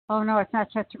Oh, no, it's not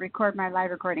set to record my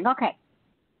live recording. Okay.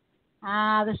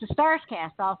 This is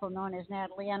StarzCast, also known as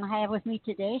Natalie, and I have with me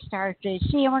today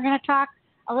StarzJC, and we're going to talk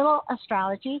a little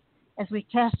astrology as we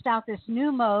test out this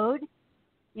new mode.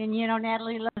 And, you know,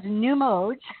 Natalie loves new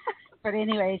modes. But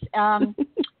anyways, and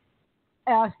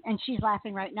she's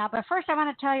laughing right now. But first I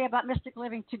want to tell you about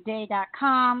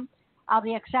mysticlivingtoday.com. I'll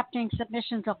be accepting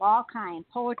submissions of all kinds: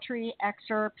 poetry,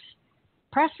 excerpts,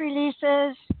 press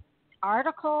releases,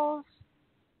 articles.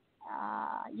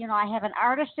 I have an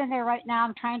artist in there right now.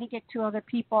 I'm trying to get two other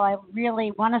people.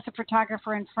 One is a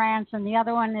photographer in France, and the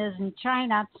other one is in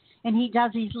China, and he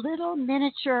does these little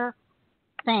miniature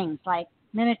things, like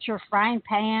miniature frying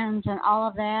pans and all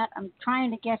of that. I'm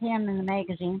trying to get him in the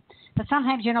magazine. But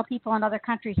sometimes, people in other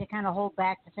countries, they kind of hold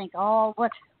back to think, oh,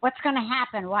 what's going to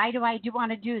happen? Why do I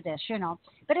want to do this,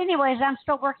 But anyways, I'm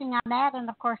still working on that. And,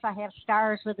 of course, I have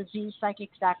Starz with a Z,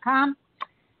 psychics.com.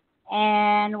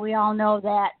 And we all know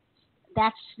that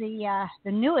that's the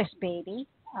newest baby.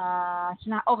 It's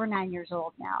not over 9 years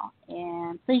old now.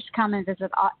 And please come and visit.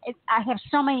 I have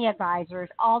so many advisors,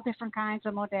 all different kinds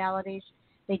of modalities.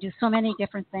 They do so many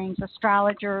different things.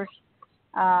 Astrologers.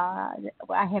 I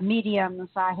have mediums.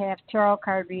 I have tarot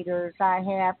card readers. I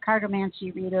have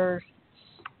cartomancy readers,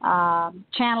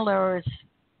 channelers,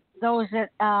 those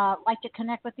that like to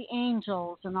connect with the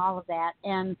angels and all of that.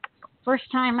 And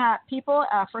first-time people,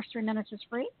 first 3 minutes is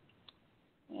free.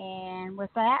 And with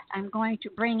that, I'm going to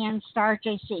bring in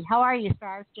StarzJC. How are you,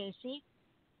 StarzJC?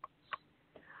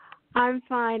 I'm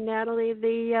fine, Natalie.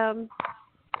 The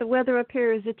weather up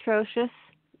here is atrocious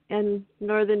in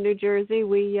northern New Jersey.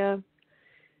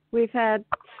 We've had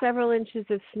several inches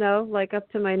of snow, like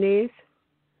up to my knees,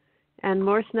 and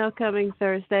more snow coming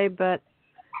Thursday. But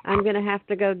I'm going to have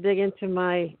to go dig into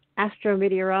my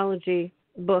astrometeorology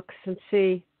books and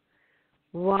see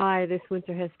why this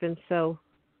winter has been so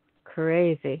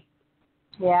crazy.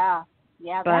 Yeah.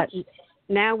 But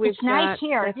now we've it's nice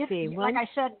here. Let's see. Like I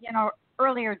said,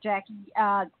 earlier, Jackie,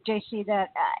 JC, that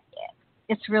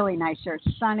it's really nice here.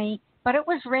 It's sunny, but it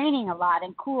was raining a lot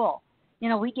and cool.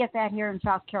 We get that here in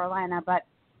South Carolina, but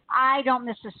I don't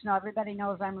miss the snow. Everybody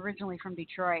knows I'm originally from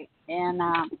Detroit, and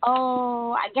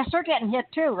I guess they're getting hit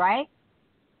too, right?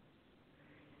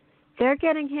 They're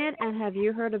getting hit, and have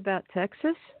you heard about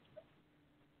Texas?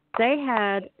 They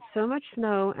had so much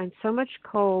snow and so much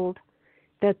cold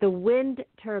that the wind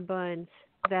turbines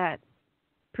that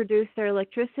produce their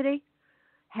electricity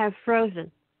have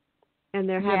frozen, and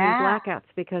they're having blackouts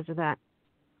because of that.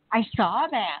 I saw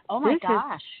that. Oh, my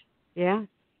gosh. Yeah,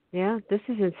 this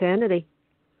is insanity.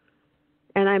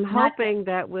 And I'm hoping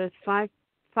that with five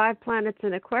planets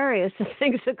in Aquarius,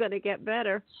 things are going to get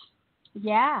better.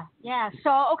 Yeah.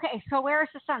 So where is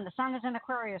the sun? The sun is in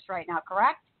Aquarius right now,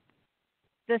 correct?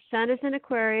 The sun is in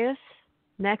Aquarius.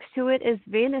 Next to it is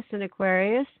Venus in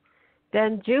Aquarius,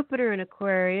 then Jupiter in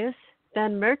Aquarius,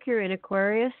 then Mercury in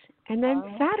Aquarius, and then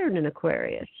Saturn in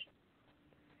Aquarius.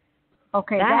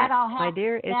 Okay, my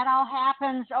dear, that all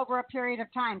happens over a period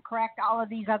of time, correct? All of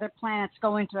these other planets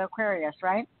go into Aquarius,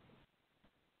 right?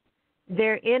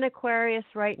 They're in Aquarius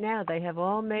right now. They have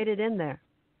all made it in there.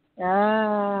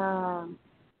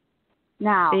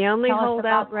 Now, the only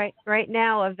holdout right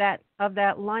now of that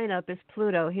lineup is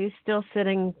Pluto. He's still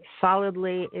sitting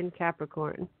solidly in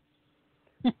Capricorn.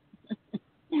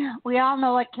 We all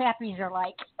know what Cappies are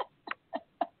like.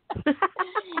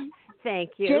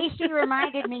 Thank you. JC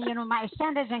reminded me, my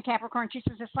ascendant's in Capricorn. She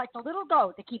says it's like the little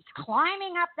goat that keeps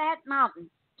climbing up that mountain,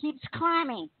 keeps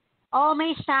climbing. Oh,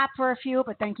 may stop for a few,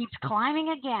 but then keeps climbing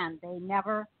again. They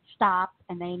never stop,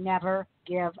 and they never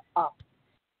give up.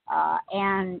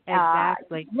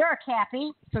 Exactly. You're a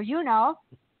Cappy, so you know.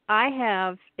 I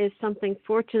have is something,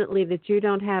 fortunately, that you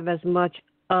don't have as much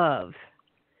of,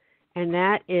 and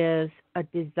that is a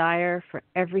desire for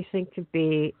everything to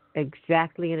be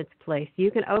exactly in its place. You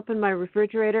can open my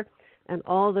refrigerator, and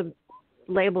all the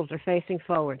labels are facing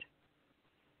forward.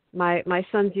 My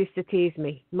sons used to tease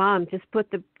me, Mom, just put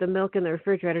the milk in the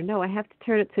refrigerator. No, I have to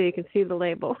turn it so you can see the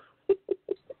label.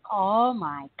 Oh,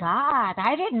 my God.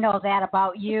 I didn't know that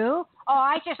about you. Oh,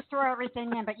 I just throw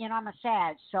everything in, but, I'm a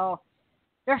Sag, so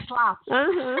they're slobs.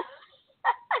 Uh-huh.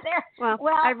 They are.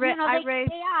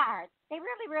 They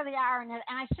really, really are, and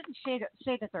I shouldn't say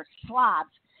that they're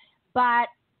slobs, but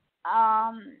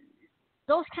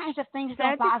those kinds of things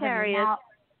don't bother me now.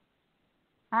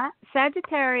 Huh?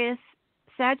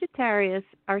 Sagittarius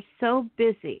are so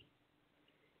busy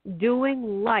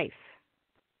doing life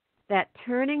that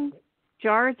turning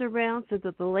jars around so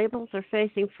that the labels are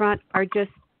facing front are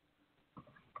just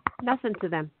nothing to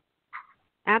them.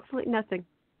 Absolutely nothing.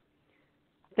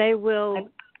 They will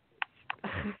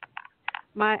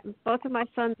both of my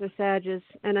sons are Sagittarius,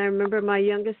 and I remember my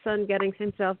youngest son getting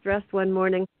himself dressed one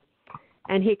morning,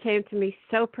 and he came to me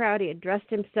so proud. He had dressed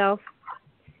himself,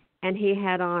 and he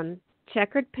had on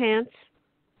checkered pants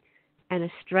and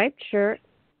a striped shirt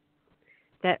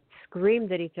that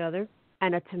screamed at each other,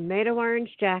 and a tomato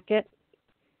orange jacket,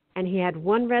 and he had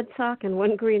one red sock and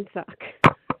one green sock.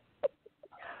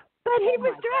 But he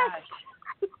was dressed.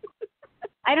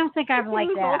 I don't think I'm like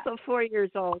that. He was also 4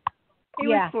 years old. He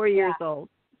was 4 years old.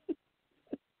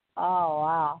 Oh,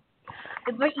 wow.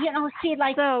 But, see,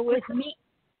 like so with me,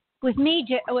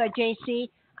 JC,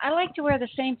 I like to wear the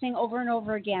same thing over and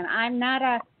over again. I'm not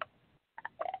a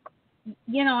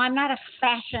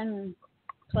fashion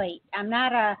plate. I'm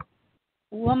not a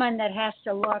woman that has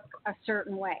to look a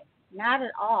certain way. Not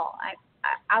at all.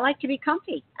 I like to be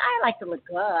comfy. I like to look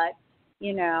good,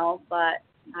 but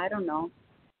I don't know.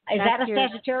 Is that a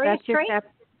Sagittarius trait?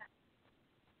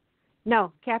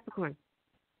 No, Capricorn.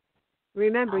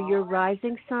 Remember, your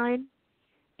rising sign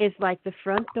is like the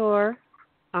front door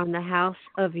on the house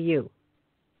of you.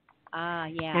 Ah,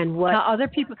 yeah. And what other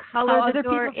people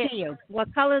see you.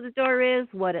 What color the door is,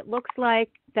 what it looks like,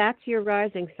 that's your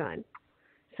rising sign.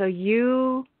 So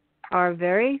you are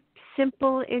very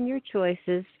simple in your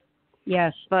choices.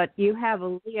 Yes. But you have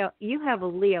a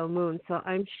Leo moon, so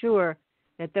I'm sure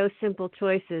that those simple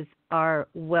choices are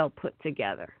well put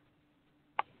together.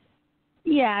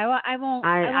 Yeah, I won't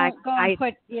go and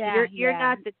put. Yeah, you're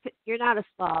not a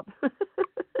slob.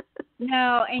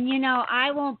 No, and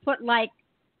I won't put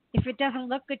if it doesn't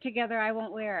look good together, I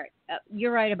won't wear it.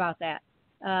 You're right about that.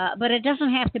 But it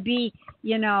doesn't have to be,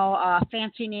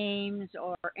 fancy names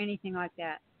or anything like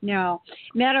that. No.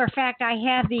 Matter of fact, I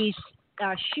have these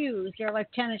shoes. They're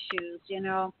like tennis shoes,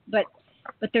 but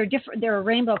they're different. They're a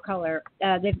rainbow color.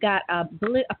 They've got a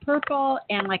purple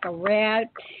and like a red.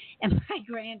 And my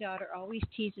granddaughter always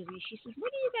teases me. She says, "When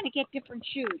are you going to get different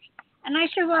shoes?" And I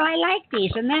said, "Well, I like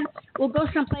these." And then we'll go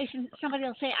someplace and somebody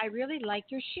will say, "I really like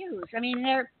your shoes. I mean,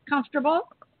 they're comfortable,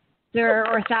 they're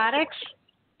orthotics,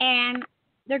 and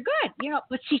they're good."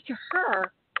 But see, to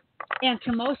her and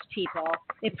to most people,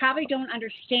 they probably don't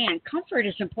understand. Comfort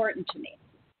is important to me.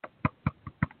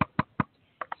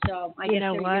 So I guess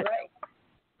you're right.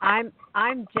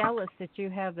 I'm jealous that you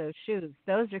have those shoes.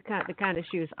 Those are the kind of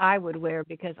shoes I would wear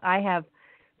because I have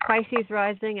Pisces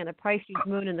rising and a Pisces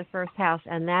moon in the first house,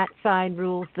 and that sign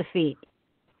rules the feet.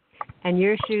 And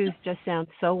your shoes just sound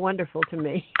so wonderful to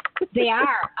me. They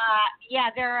are.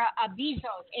 They're a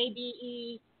Bezos,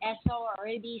 ABESO or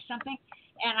AB something.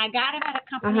 And I got them at a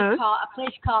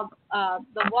place called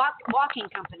the Walking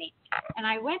Company. And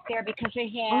I went there because they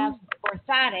have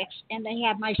orthotics and they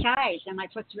have my size, and my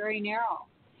foot's very narrow.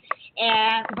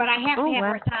 But I have to have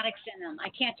orthotics in them. I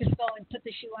can't just go and put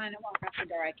the shoe on and walk out the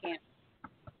door. I can't.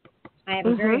 I have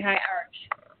a very high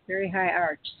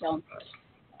arch. So,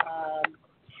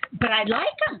 but I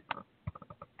like them.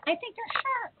 I think they're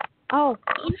sharp. Oh,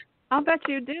 I'll bet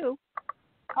you do.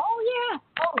 Oh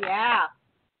yeah.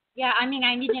 Yeah, I mean,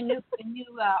 I need a new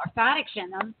orthotics in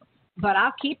them, but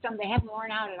I'll keep them. They haven't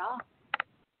worn out at all.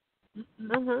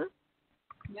 No.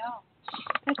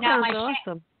 That now, sounds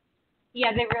awesome.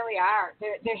 Yeah, they really are.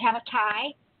 They have a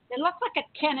tie. They look like a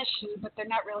tennis shoe, but they're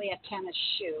not really a tennis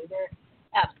shoe. They're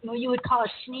what you would call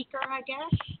a sneaker, I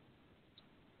guess.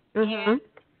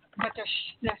 But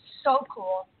they're so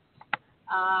cool.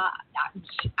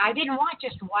 I didn't want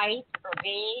just white or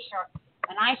beige,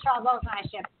 and I saw those and I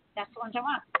said, "That's the ones I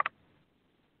want."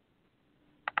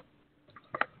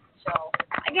 So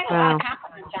I get a lot of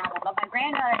compliments on them. But my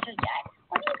granddaughter says,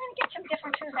 "When are you going to get some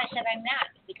different shoes?" I said, "I'm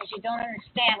not, because you don't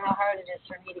understand how hard it is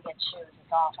for me to get shoes.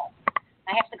 It's awful.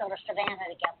 I have to go to Savannah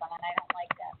to get them, and I don't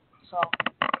like that. So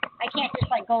I can't just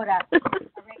go to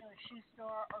a regular shoe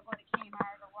store or go to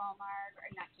Kmart or Walmart, or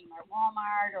not Kmart,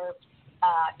 Walmart or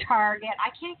Target. I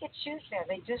can't get shoes there.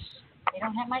 They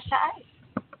don't have my size.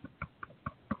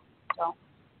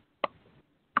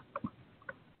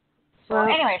 So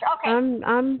anyways, okay.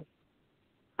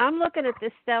 I'm looking at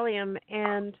this stellium,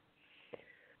 and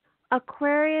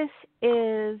Aquarius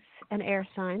is an air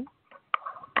sign,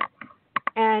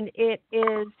 and it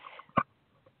is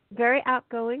very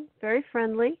outgoing, very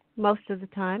friendly most of the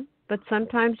time, but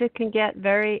sometimes it can get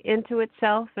very into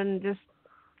itself and just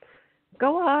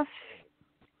go off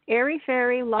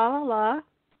airy-fairy, la-la-la.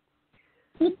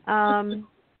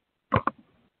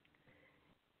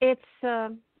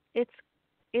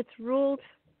 It's ruled,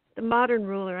 the modern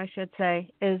ruler, I should say,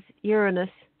 is Uranus.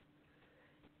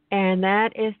 And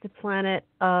that is the planet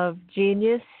of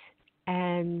genius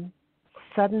and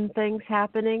sudden things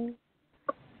happening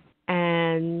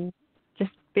and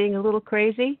just being a little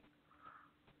crazy.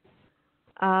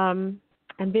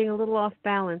 and being a little off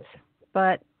balance.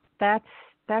 But that's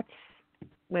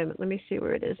wait a minute, let me see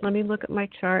where it is. Let me look at my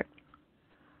chart.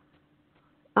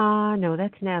 No,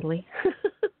 that's Natalie.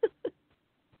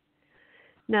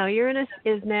 No, Uranus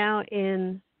is now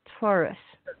in Taurus.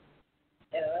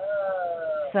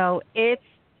 So it's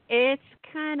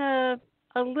kind of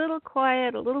a little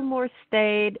quiet, a little more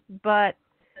staid, but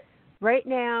right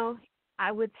now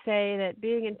I would say that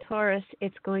being in Taurus,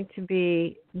 it's going to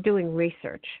be doing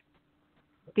research,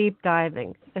 deep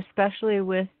diving, especially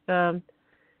with the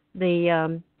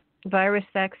virus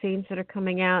vaccines that are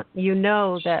coming out. You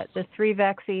know that the 3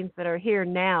 vaccines that are here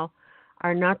now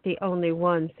are not the only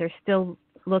ones. They're still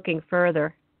looking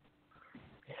further.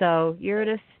 So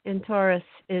Uranus in Taurus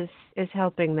is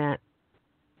helping that.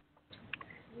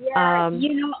 Yeah,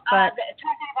 talking about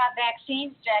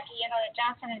vaccines, Jackie, the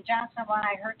Johnson & Johnson one,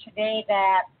 I heard today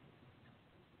that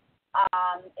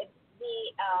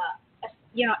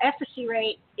efficacy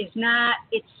rate is not,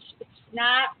 it's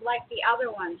not like the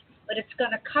other ones, but it's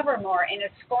going to cover more, and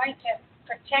it's going to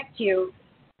protect you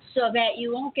so that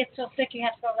you won't get so sick you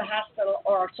have to go to the hospital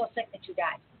or so sick that you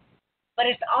die. But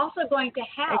it's also going to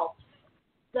help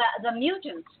the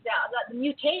mutants, the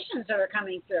mutations that are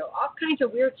coming through, all kinds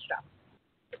of weird stuff.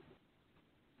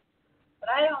 But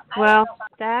I don't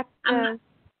know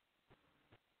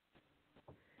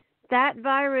that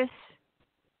virus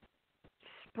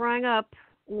sprang up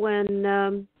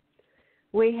when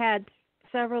we had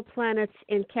several planets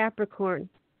in Capricorn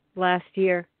last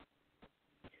year.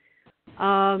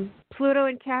 Pluto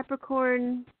in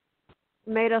Capricorn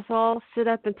made us all sit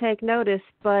up and take notice,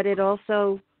 but it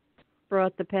also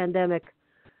brought the pandemic.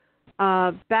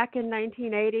 Back in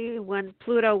 1980, when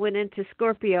Pluto went into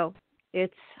Scorpio,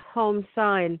 its home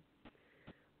sign,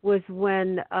 was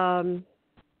when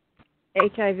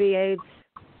HIV/AIDS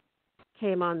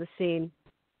came on the scene.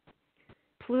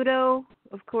 Pluto,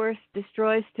 of course,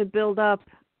 destroys to build up,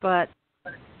 but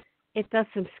it does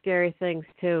some scary things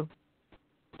too.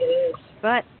 It is.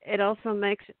 But it also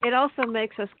makes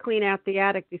us clean out the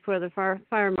attic before the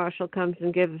fire marshal comes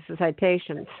and gives us a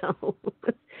citation. So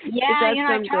yeah, it does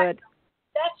some good.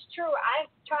 That's true. I've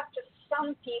talked to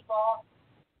some people.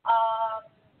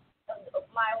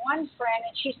 My one friend,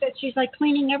 and she said she's like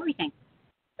cleaning everything.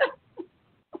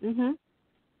 Mhm.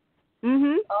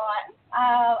 Mhm.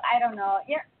 I don't know.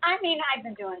 Yeah, I mean, I've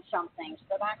been doing some things,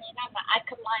 but I mean, I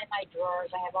could line my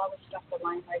drawers. I have all this stuff to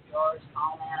line my drawers and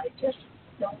all that. I just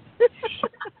don't.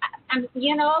 I'm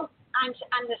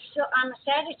a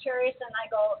Sagittarius, and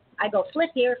I go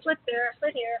flip here, flip there,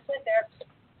 flip here, flip there.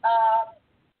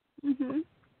 Mhm.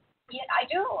 Yeah, I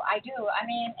do. I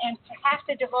mean, and to have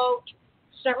to devote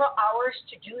several hours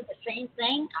to do the same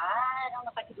thing, I don't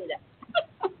know if I could do that.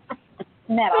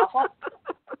 Isn't that awful?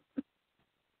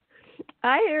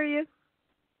 I hear you.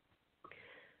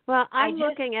 Well, I'm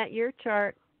looking at your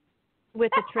chart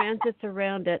with the transits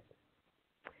around it,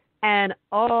 and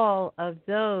all of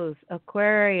those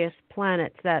Aquarius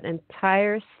planets, that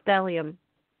entire stellium,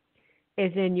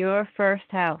 is in your first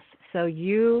house. So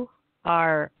you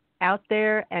are out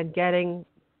there and getting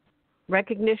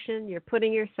recognition. You're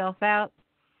putting yourself out.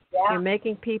 Yeah. You're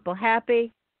making people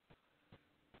happy.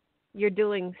 You're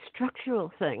doing structural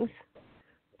things.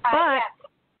 But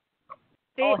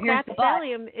that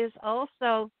stellium is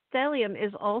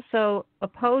also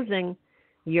opposing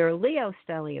your Leo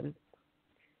stellium.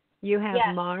 You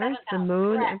have Mars, the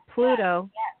Moon, and Pluto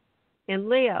in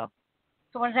Leo.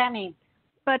 So what does that mean?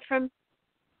 But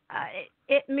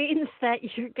it means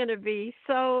that you're going to be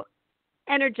so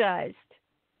energized.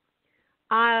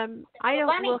 I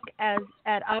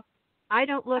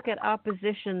don't look at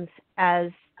oppositions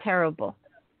as terrible.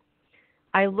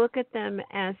 I look at them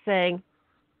as saying,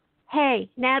 "Hey,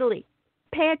 Natalie,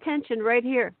 pay attention right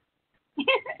here.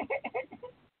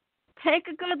 Take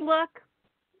a good look,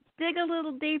 dig a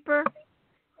little deeper."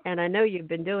 And I know you've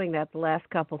been doing that the last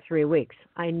 3 weeks.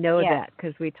 I know that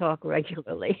because we talk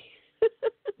regularly.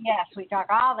 Yes, we talk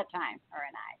all the time, her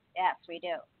and I. Yes, we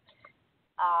do.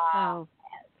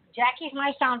 Jackie's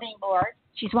my sounding board.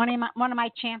 She's one of my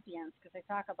champions, because I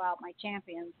talk about my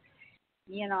champions.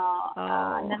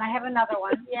 And then I have another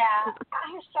one. Yeah,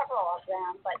 I have several of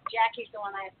them, but Jackie's the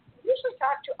one I usually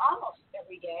talk to almost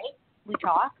every day. We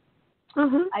talk.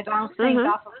 Mm-hmm. I bounce things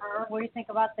off of her. What do you think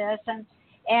about this?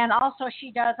 And also she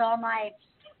does all my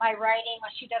writing.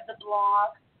 She does the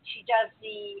blog. She does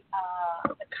the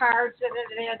cards that are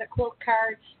there, the quote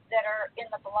cards that are in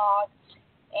the blog.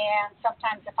 And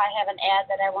sometimes if I have an ad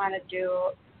that I want to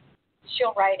do,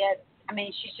 she'll write it. I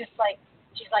mean, she's like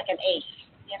an ace.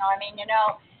 You know what I mean? And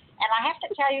I have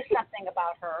to tell you something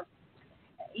about her.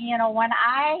 When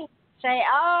I say,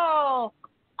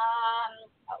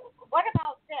 what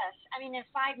about this? I mean, in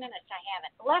 5 minutes I have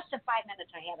it. Less than 5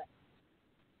 minutes I have it.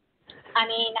 I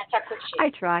mean, that's how quick she is.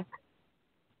 I try.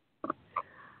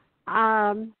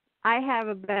 I have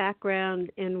a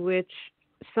background in which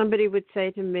somebody would say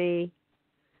to me,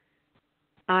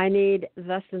 I need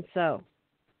thus and so.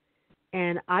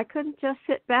 And I couldn't just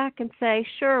sit back and say,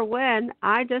 sure, when.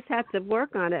 I just had to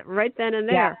work on it right then and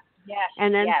there. Yes.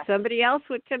 And then somebody else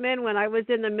would come in when I was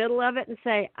in the middle of it and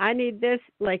say, I need this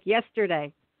like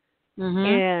yesterday. Mm-hmm.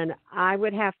 And I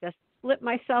would have to split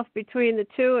myself between the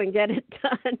two and get it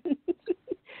done.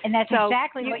 And that's so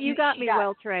exactly what you got me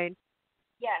well trained.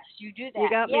 Yes, you do that. You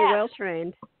got me well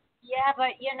trained. Yeah,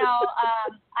 but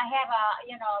I have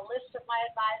a list of my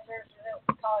advisors.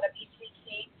 We call it a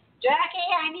BCC. Jackie,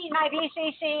 I need my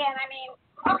BCC, and I mean,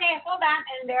 okay, hold on,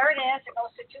 and there it is. It goes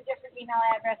to 2 different email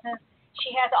addresses.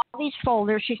 She has all these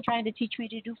folders. She's trying to teach me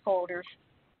to do folders.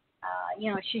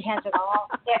 She has it all.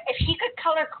 If she could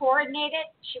color coordinate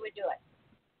it, she would do it.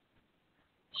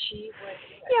 She would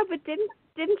do it. Yeah, but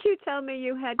didn't you tell me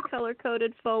you had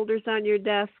color-coded folders on your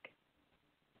desk?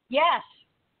 Yes.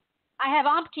 I have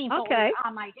umpteen folders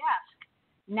on my desk.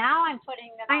 Now I'm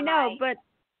putting them on but...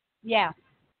 Yeah.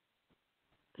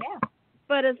 Yeah.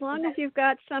 But as long as you've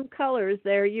got some colors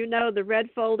there, the red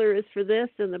folder is for this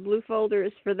and the blue folder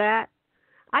is for that.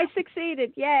 I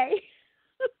succeeded. Yay.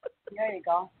 There you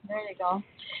go.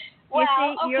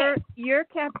 Well, you see, your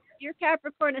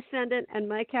Capricorn ascendant and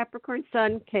my Capricorn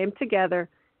sun came together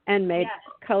and made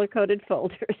color-coded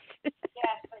folders. Yes,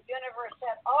 the universe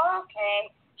said, okay,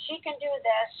 she can do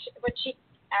this, but you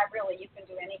can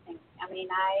do anything. I mean,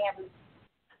 I haven't,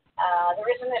 there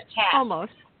isn't a task.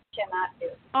 Almost. Cannot do.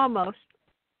 Almost.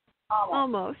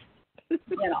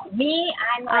 Me,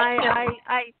 I'm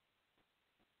like...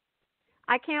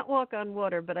 I can't walk on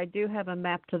water, but I do have a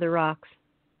map to the rocks.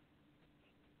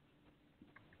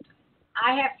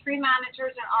 I have 3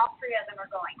 monitors, and all 3 of them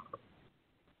are going.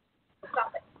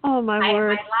 Something. Oh, my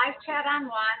word. I have my live chat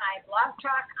on one. I have Blog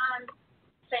Talk on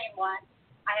the same one.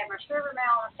 I have my server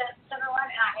mail on the center one,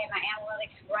 and I have my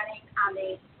analytics running on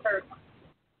the 3rd one.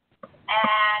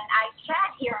 And I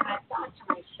sat here, and I thought to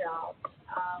myself,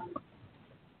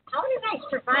 how did I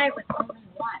survive with only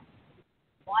one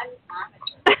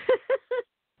monitor?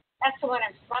 That's the one in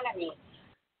front of me.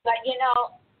 But,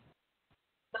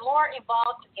 the more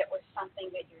involved you get with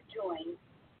something that you're doing,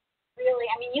 really,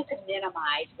 I mean, you can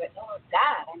minimize, but, oh,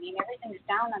 God, I mean, everything's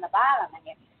down on the bottom, and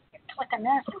you're clicking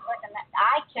this and clicking that.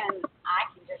 I can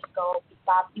just go,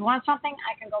 Bob, you want something?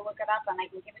 I can go look it up, and I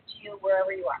can give it to you wherever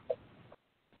you are.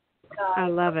 I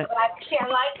love it. I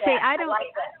like that. See, I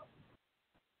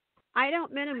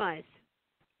don't minimize.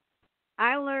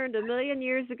 I learned a million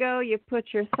years ago, you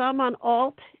put your thumb on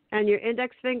Alt and your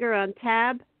index finger on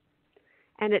Tab,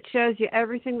 and it shows you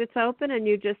everything that's open, and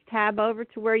you just tab over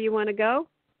to where you want to go.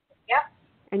 Yep.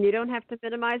 And you don't have to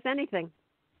minimize anything.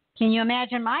 Can you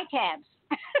imagine my tabs?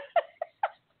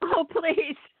 Oh, please.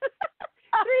 3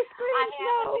 screens,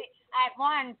 no. I have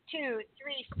 1, 2,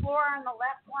 3, 4 on the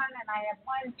left one, and I have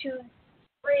 1, 2, 3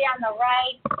 on the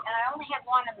right, and I only have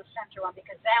 1 in the center one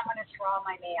because that one is for all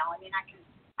my mail. I mean, I can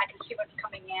see what's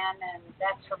coming in, and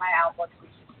that's for my Outlook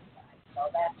 365. So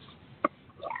that's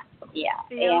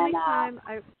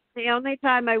The only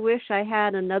time I wish I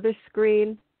had another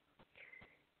screen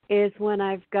is when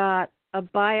I've got a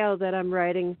bio that I'm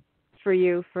writing for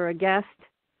you for a guest.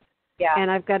 Yeah.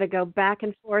 And I've got to go back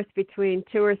and forth between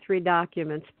 2 or 3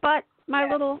 documents. But my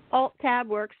little Alt Tab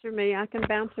works for me. I can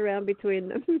bounce around between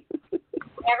them.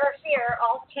 Never fear.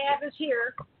 Alt Tab is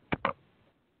here.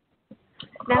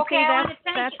 Now, okay,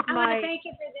 see, I want to thank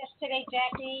you for this today,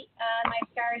 Jackie. My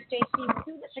StarzJC. We'll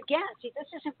do this again. See, this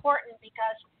is important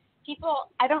because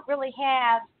I don't really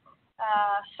have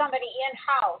somebody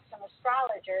in-house, an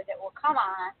astrologer, that will come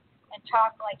on and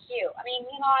talk like you. I mean,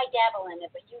 I dabble in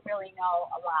it, but you really know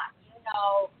a lot. You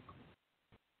know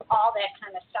all that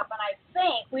kind of stuff, and I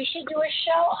think we should do a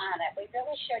show on it. We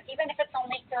really should. Even if it's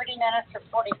only 30 minutes or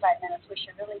 45 minutes, we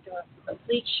should really do a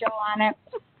complete show on it.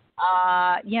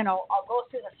 I'll go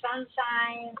through the sun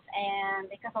signs, and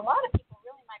because a lot of people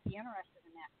really might be interested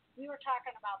in that. We were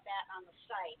talking about that on the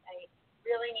site. I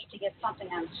really need to get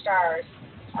something on Starz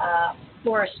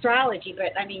for astrology,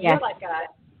 but I mean, you're like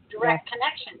a direct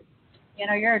connection.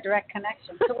 You're a direct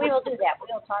connection. So we will do that.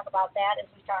 We'll talk about that as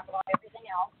we talk about everything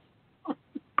else.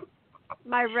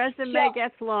 My resume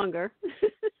gets longer.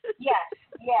 Yes.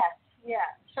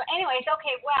 So anyways,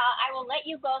 okay, well, I will let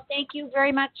you go. Thank you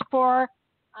very much for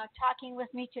talking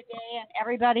with me today. And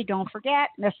everybody, don't forget,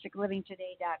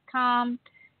 mysticlivingtoday.com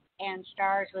and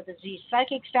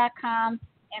starzwithazpsychics.com.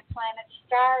 and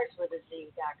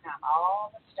planetstars.com.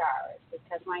 All the stars,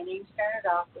 because my name started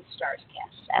off with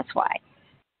StarzJC. That's why.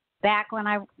 Back when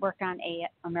I worked on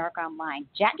America Online.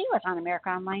 Jackie was on America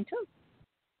Online too.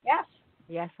 Yes.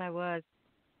 Yes, I was.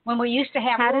 When we used to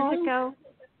have How rooms. does it go?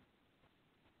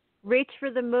 Reach for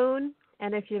the moon,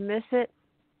 and if you miss it,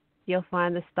 you'll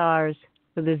find the stars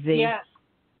with a Z. Yes.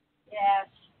 Yes.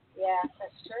 Yes.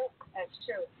 That's true. That's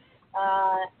true.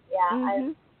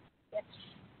 Mm-hmm.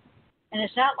 And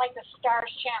it's not like the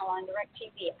Starz channel on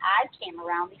DirecTV. I came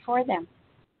around before them.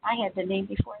 I had the name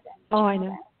before them. Oh, I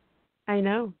know. I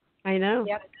know.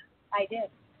 Yep, I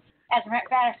did. As a matter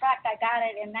of fact, I got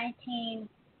it in I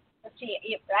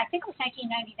think it was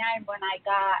 1999 when I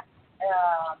got,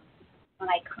 when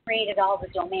I created all the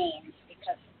domains,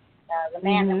 because the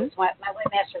man that was my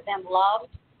webmaster then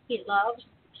he loved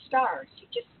Starz. He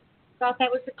just thought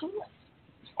that was the coolest.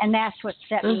 And that's what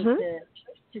set me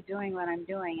to doing what I'm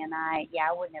doing, and I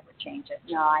would never change it.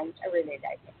 No, I really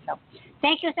like it. So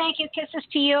thank you. Kisses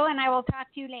to you, and I will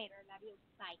talk to you later. Love you.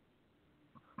 Bye.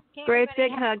 Okay, great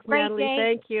big hugs, Natalie. Day.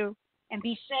 Thank you. And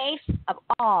be safe of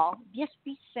all. Just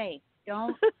be safe.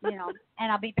 Don't, and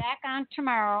I'll be back on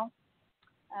tomorrow,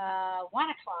 1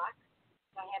 o'clock.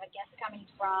 I have a guest coming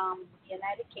from the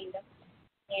United Kingdom,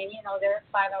 and they're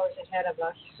 5 hours ahead of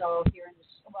us. So here in the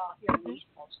East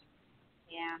Coast,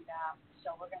 and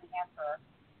so we're going to have her.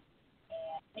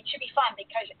 And it should be fun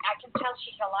because I can tell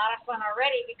she's a lot of fun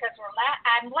already because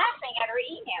I'm laughing at her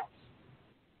emails.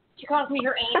 She calls me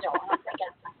her angel. And I'm thinking,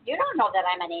 you don't know that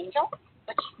I'm an angel.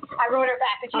 But I wrote her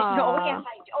back and she said, oh,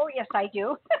 yes, I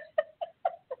do.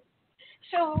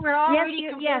 So we're already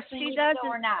she does,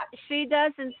 or not. She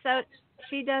does, and so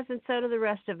do the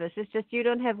rest of us. It's just you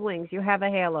don't have wings. You have a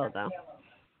halo, though.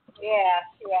 Yes.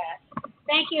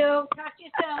 Thank you. Talk to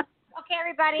you soon. Okay,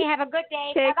 everybody, have a good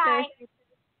day. Bye-bye.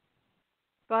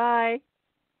 Bye.